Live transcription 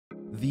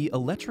The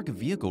electric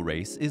vehicle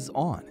race is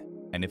on.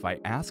 And if I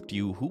asked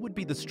you who would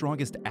be the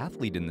strongest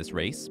athlete in this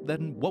race,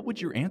 then what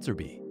would your answer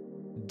be?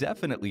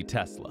 Definitely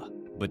Tesla.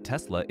 But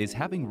Tesla is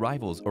having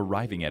rivals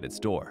arriving at its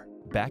door.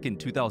 Back in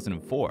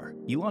 2004,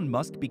 Elon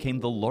Musk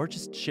became the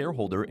largest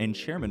shareholder and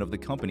chairman of the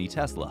company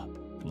Tesla.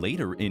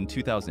 Later in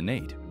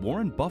 2008,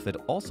 Warren Buffett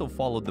also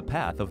followed the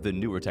path of the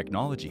newer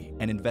technology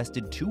and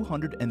invested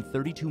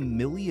 $232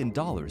 million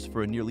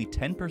for a nearly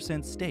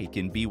 10% stake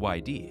in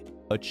BYD,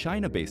 a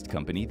China-based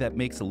company that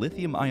makes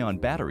lithium-ion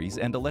batteries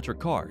and electric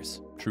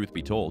cars. Truth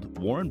be told,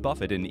 Warren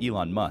Buffett and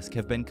Elon Musk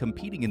have been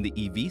competing in the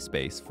EV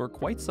space for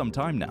quite some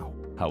time now.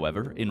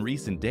 However, in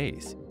recent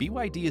days,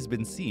 BYD has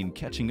been seen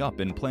catching up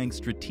and playing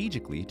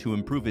strategically to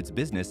improve its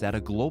business at a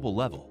global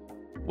level.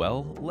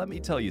 Well, let me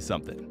tell you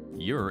something.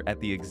 You're at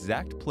the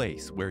exact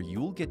place where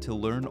you'll get to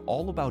learn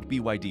all about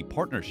BYD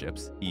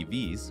partnerships,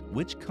 EVs,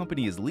 which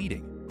company is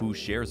leading, whose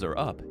shares are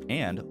up,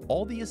 and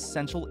all the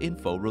essential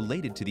info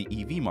related to the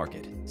EV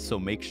market, so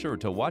make sure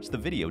to watch the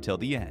video till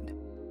the end.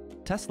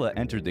 Tesla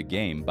entered the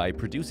game by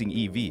producing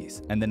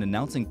EVs and then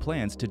announcing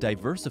plans to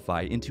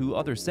diversify into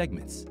other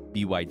segments.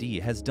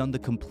 BYD has done the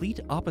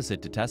complete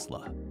opposite to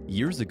Tesla.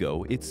 Years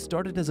ago, it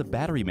started as a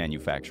battery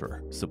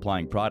manufacturer,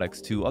 supplying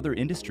products to other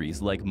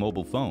industries like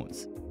mobile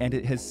phones, and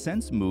it has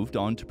since moved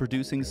on to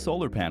producing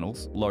solar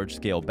panels,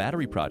 large-scale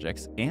battery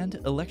projects, and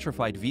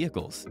electrified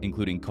vehicles,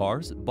 including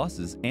cars,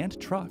 buses, and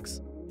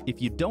trucks.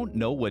 If you don't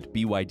know what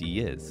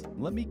BYD is,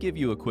 let me give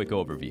you a quick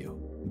overview.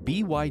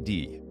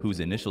 BYD, whose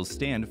initials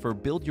stand for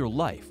Build Your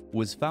Life,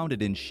 was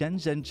founded in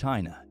Shenzhen,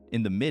 China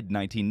in the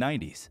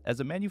mid-1990s as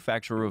a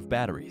manufacturer of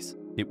batteries.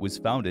 It was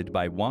founded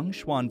by Wang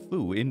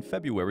Xuanfu in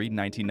February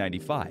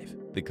 1995.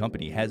 The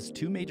company has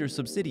two major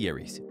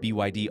subsidiaries,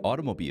 BYD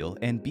Automobile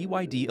and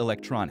BYD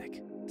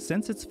Electronic.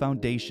 Since its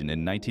foundation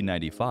in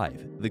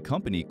 1995, the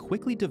company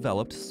quickly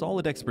developed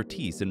solid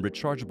expertise in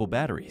rechargeable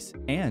batteries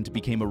and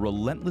became a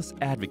relentless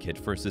advocate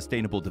for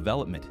sustainable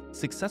development,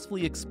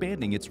 successfully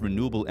expanding its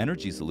renewable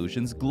energy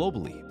solutions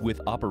globally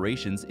with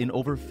operations in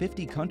over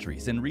 50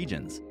 countries and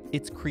regions.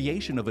 Its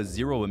creation of a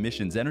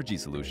zero-emissions energy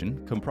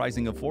solution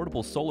comprising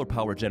affordable solar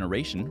power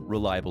generation,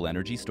 reliable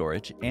energy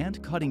storage,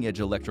 and cutting-edge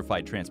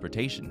electrified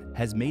transportation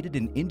has made it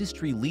an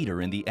industry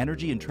leader in the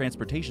energy and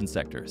transportation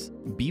sectors.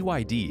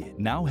 BYD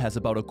now has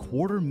about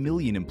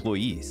 250,000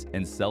 employees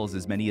and sells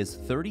as many as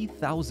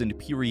 30,000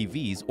 pure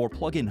EVs or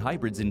plug-in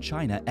hybrids in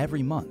China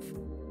every month.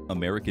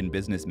 American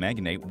business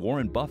magnate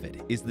Warren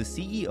Buffett is the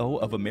CEO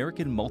of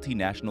American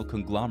multinational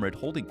conglomerate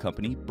holding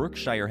company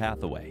Berkshire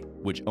Hathaway,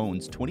 which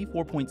owns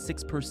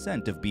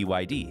 24.6% of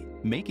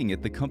BYD, making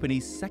it the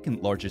company's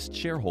second largest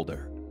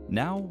shareholder.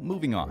 Now,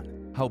 moving on.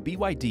 How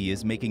BYD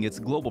is making its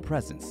global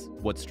presence.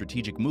 What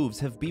strategic moves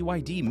have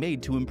BYD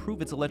made to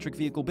improve its electric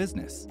vehicle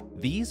business?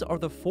 These are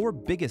the 4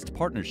 biggest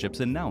partnerships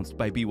announced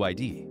by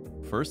BYD.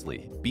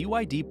 Firstly,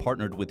 BYD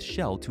partnered with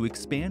Shell to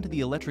expand the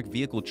electric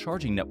vehicle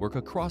charging network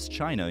across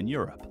China and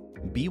Europe.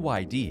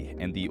 BYD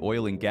and the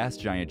oil and gas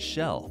giant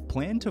Shell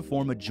plan to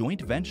form a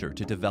joint venture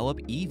to develop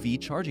EV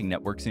charging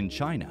networks in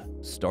China,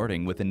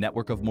 starting with a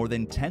network of more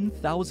than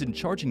 10,000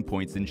 charging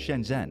points in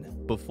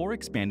Shenzhen, before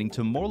expanding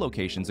to more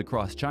locations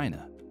across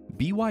China.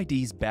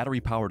 BYD's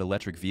battery-powered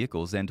electric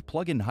vehicles and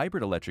plug-in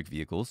hybrid electric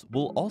vehicles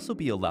will also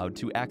be allowed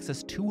to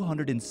access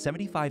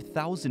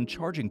 275,000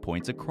 charging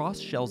points across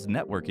Shell's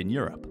network in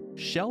Europe.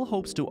 Shell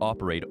hopes to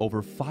operate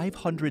over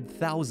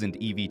 500,000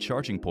 EV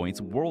charging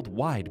points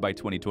worldwide by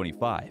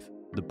 2025.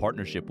 The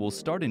partnership will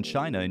start in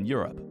China and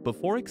Europe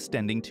before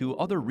extending to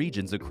other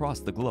regions across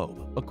the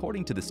globe,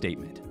 according to the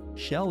statement.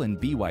 Shell and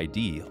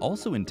BYD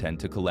also intend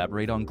to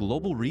collaborate on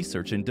global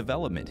research and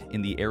development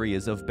in the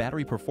areas of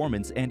battery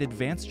performance and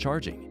advanced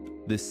charging.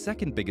 The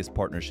second biggest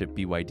partnership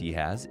BYD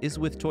has is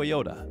with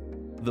Toyota.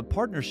 The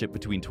partnership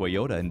between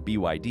Toyota and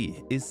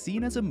BYD is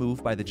seen as a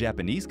move by the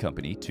Japanese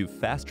company to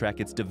fast-track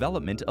its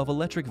development of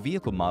electric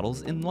vehicle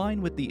models in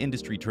line with the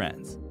industry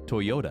trends.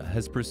 Toyota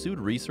has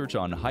pursued research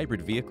on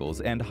hybrid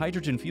vehicles and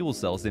hydrogen fuel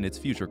cells in its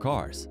future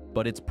cars,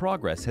 but its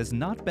progress has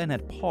not been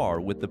at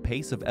par with the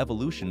pace of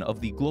evolution of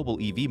the global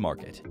EV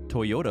market.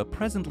 Toyota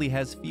presently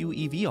has few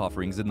EV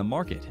offerings in the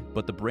market,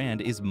 but the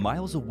brand is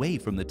miles away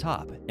from the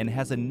top and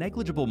has a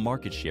negligible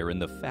market share in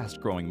the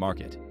fast-growing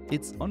market.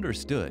 It's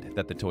understood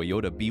that the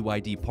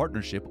Toyota-BYD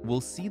partnership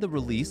will see the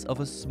release of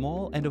a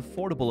small and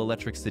affordable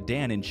electric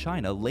sedan in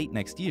China late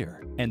next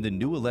year, and the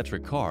new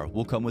electric car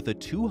will come with a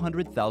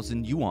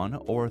 200,000 yuan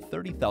or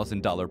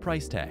 $30,000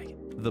 price tag.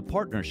 The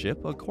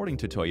partnership, according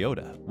to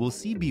Toyota, will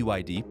see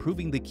BYD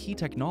proving the key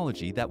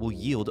technology that will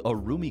yield a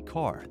roomy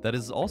car that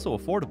is also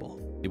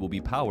affordable. It will be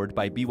powered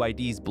by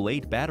BYD's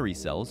Blade battery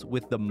cells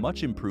with the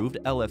much-improved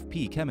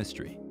LFP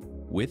chemistry.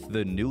 With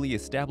the newly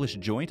established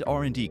joint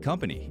R&D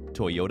company,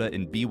 Toyota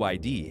and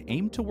BYD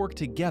aim to work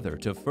together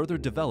to further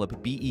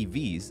develop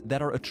BEVs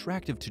that are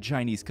attractive to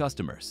Chinese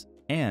customers,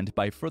 and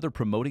by further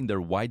promoting their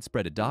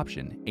widespread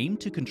adoption, aim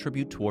to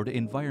contribute toward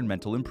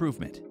environmental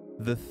improvement.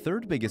 The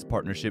third biggest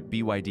partnership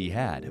BYD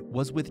had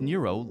was with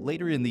Nuro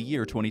later in the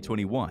year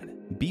 2021.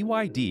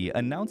 BYD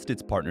announced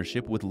its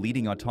partnership with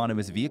leading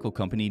autonomous vehicle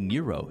company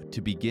Nuro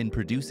to begin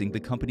producing the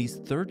company's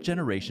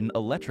third-generation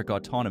electric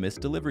autonomous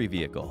delivery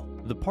vehicle.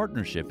 The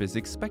partnership is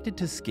expected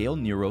to scale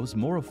Nuro's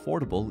more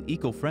affordable,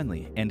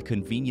 eco-friendly, and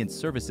convenient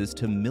services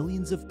to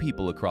millions of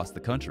people across the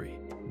country.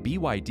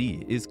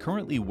 BYD is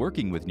currently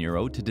working with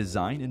Nuro to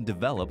design and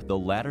develop the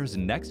latter's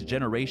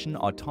next-generation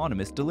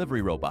autonomous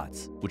delivery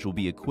robots, which will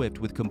be equipped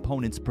with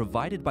components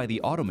provided by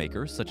the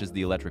automaker such as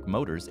the electric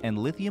motors and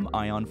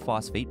lithium-ion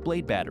phosphate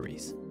blade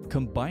batteries.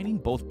 Combining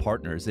both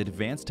partners'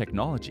 advanced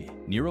technology,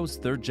 Nuro's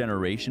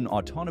third-generation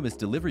autonomous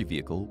delivery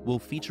vehicle will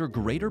feature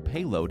greater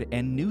payload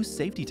and new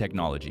safety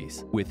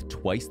technologies. With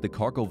twice the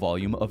cargo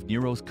volume of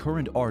Nuro's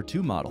current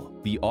R2 model,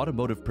 the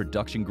automotive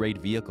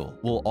production-grade vehicle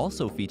will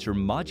also feature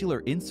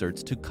modular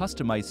inserts to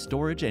customize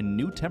storage and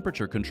new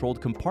temperature-controlled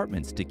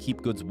compartments to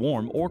keep goods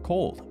warm or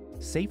cold.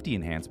 Safety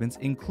enhancements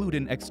include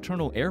an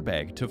external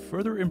airbag to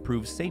further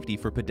improve safety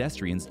for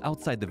pedestrians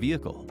outside the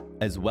vehicle,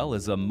 as well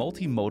as a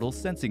multimodal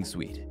sensing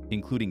suite,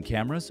 including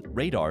cameras,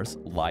 radars,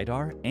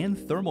 LiDAR, and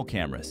thermal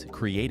cameras,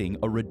 creating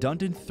a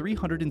redundant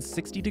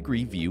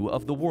 360-degree view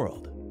of the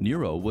world.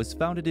 Nuro was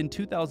founded in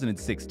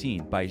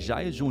 2016 by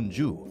Jae-jun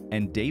Ju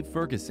and Dave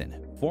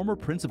Ferguson, former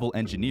principal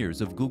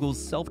engineers of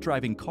Google's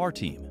self-driving car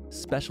team,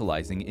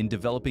 specializing in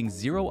developing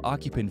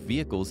zero-occupant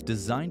vehicles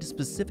designed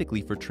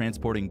specifically for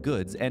transporting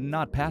goods and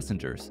not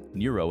passengers.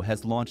 Nuro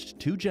has launched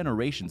 2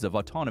 generations of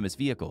autonomous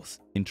vehicles,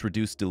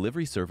 introduced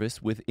delivery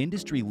service with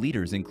industry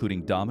leaders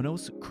including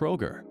Domino's,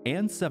 Kroger,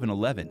 and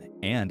 7-Eleven,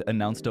 and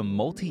announced a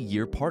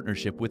multi-year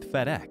partnership with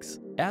FedEx.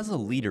 As a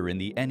leader in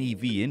the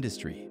NEV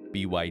industry,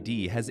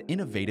 BYD has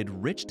innovated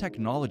rich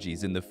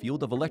technologies in the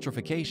field of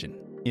electrification.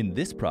 In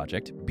this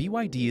project,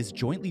 BYD is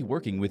jointly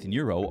working with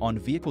Nuro on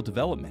vehicle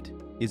development,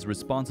 is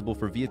responsible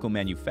for vehicle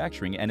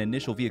manufacturing and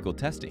initial vehicle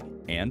testing,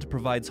 and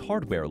provides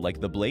hardware like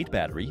the blade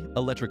battery,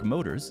 electric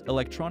motors,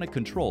 electronic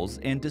controls,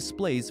 and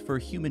displays for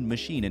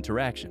human-machine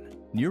interaction.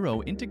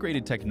 Nuro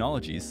integrated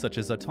technologies such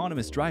as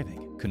autonomous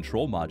driving,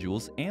 control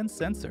modules, and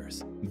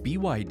sensors.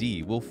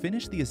 BYD will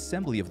finish the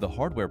assembly of the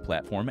hardware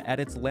platform at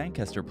its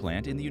Lancaster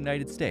plant in the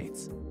United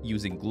States,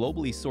 using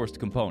globally sourced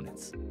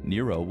components.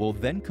 Nuro will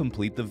then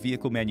complete the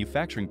vehicle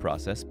manufacturing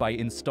process by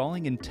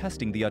installing and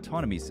testing the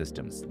autonomy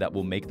systems that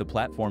will make the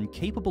platform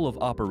capable of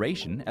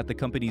operation at the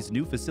company's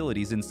new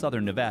facilities in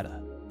southern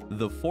Nevada.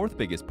 The fourth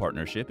biggest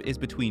partnership is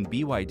between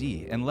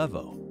BYD and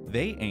Levo.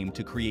 They aim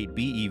to create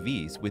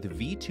BEVs with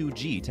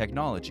V2G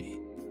technology.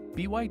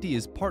 BYD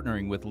is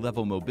partnering with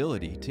Levo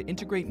Mobility to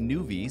integrate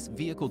Nuvve's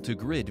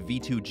vehicle-to-grid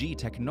V2G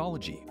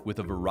technology with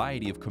a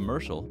variety of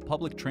commercial,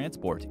 public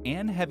transport,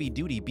 and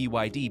heavy-duty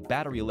BYD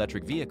battery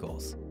electric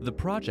vehicles. The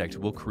project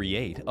will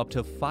create up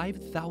to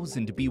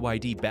 5,000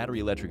 BYD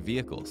battery electric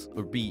vehicles,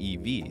 or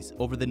BEVs,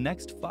 over the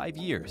next 5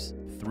 years.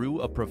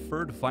 Through a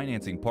preferred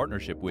financing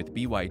partnership with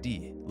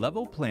BYD,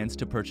 Levo plans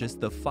to purchase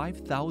the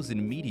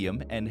 5,000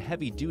 medium and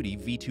heavy-duty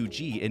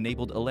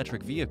V2G-enabled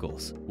electric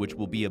vehicles, which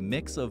will be a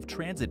mix of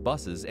transit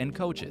buses and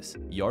coaches,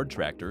 yard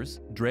tractors,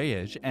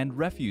 drayage and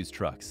refuse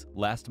trucks,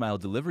 last-mile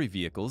delivery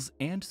vehicles,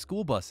 and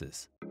school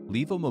buses.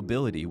 Levo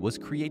Mobility was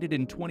created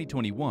in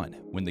 2021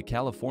 when the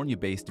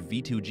California-based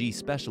V2G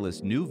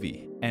specialist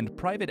Nuvve and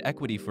private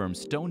equity firm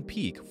Stone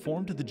Peak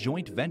formed the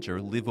joint venture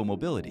Levo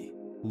Mobility.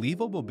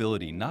 Levo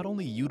Mobility not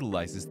only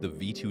utilizes the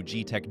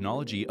V2G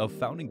technology of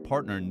founding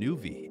partner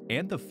Nuvve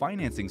and the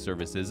financing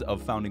services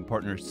of founding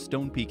partner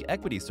Stone Peak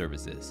Equity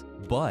Services,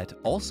 but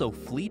also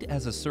Fleet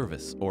as a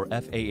Service or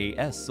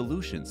FaaS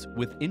solutions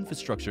with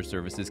infrastructure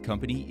services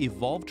company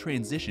Evolve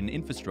Transition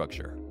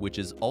Infrastructure, which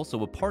is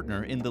also a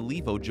partner in the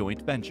Levo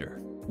joint venture.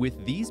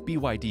 With these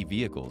BYD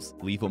vehicles,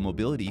 Levo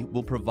Mobility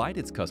will provide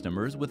its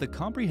customers with a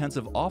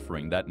comprehensive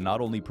offering that not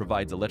only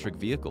provides electric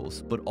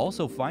vehicles, but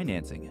also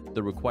financing,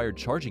 the required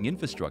charging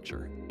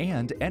infrastructure,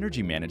 and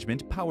energy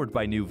management powered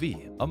by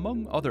Nuvve,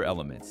 among other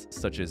elements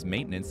such as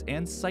maintenance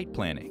and site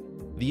planning.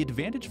 The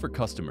advantage for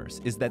customers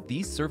is that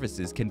these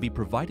services can be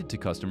provided to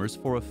customers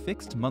for a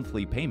fixed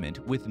monthly payment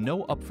with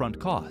no upfront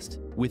cost.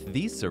 With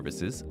these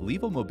services,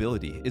 Levo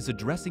Mobility is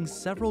addressing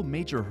several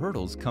major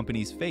hurdles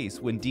companies face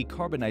when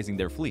decarbonizing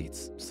their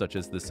fleets, such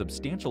as the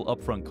substantial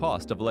upfront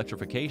cost of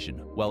electrification,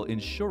 while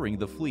ensuring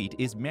the fleet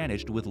is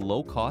managed with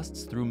low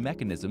costs through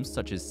mechanisms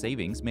such as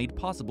savings made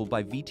possible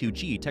by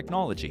V2G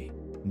technology.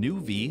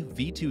 Nuvve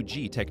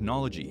V2G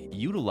technology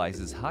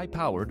utilizes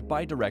high-powered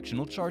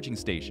bidirectional charging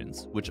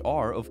stations, which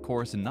are, of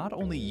course, not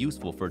only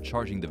useful for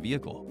charging the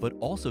vehicle, but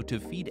also to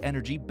feed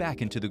energy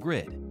back into the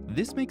grid.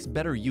 This makes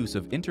better use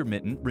of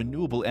intermittent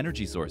renewable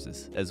energy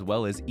sources, as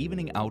well as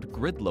evening out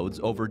grid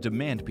loads over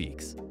demand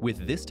peaks.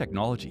 With this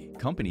technology,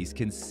 companies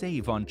can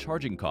save on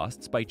charging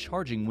costs by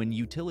charging when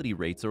utility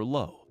rates are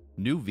low.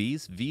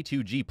 Nuvve's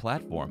V2G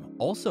platform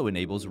also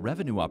enables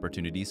revenue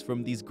opportunities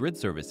from these grid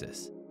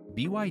services.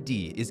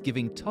 BYD is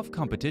giving tough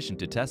competition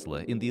to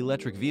Tesla in the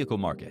electric vehicle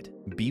market.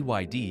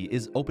 BYD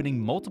is opening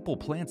multiple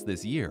plants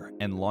this year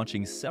and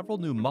launching several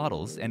new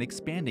models and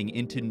expanding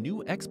into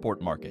new export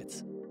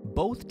markets.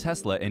 Both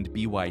Tesla and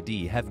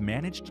BYD have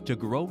managed to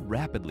grow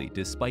rapidly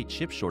despite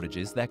chip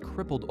shortages that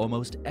crippled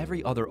almost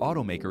every other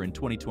automaker in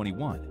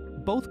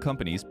 2021. Both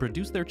companies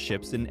produce their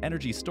chips and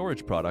energy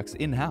storage products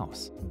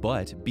in-house,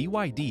 but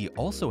BYD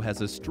also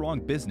has a strong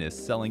business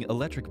selling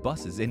electric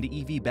buses and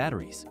EV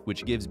batteries,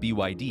 which gives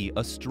BYD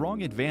a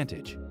strong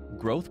advantage.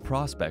 Growth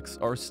prospects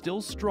are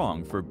still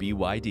strong for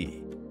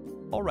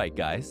BYD. Alright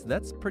guys,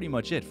 that's pretty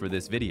much it for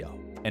this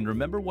video. And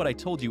remember what I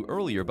told you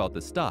earlier about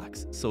the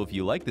stocks, so if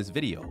you like this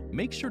video,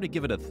 make sure to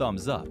give it a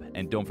thumbs up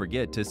and don't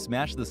forget to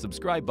smash the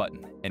subscribe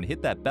button and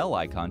hit that bell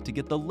icon to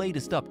get the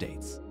latest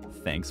updates.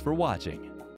 Thanks for watching.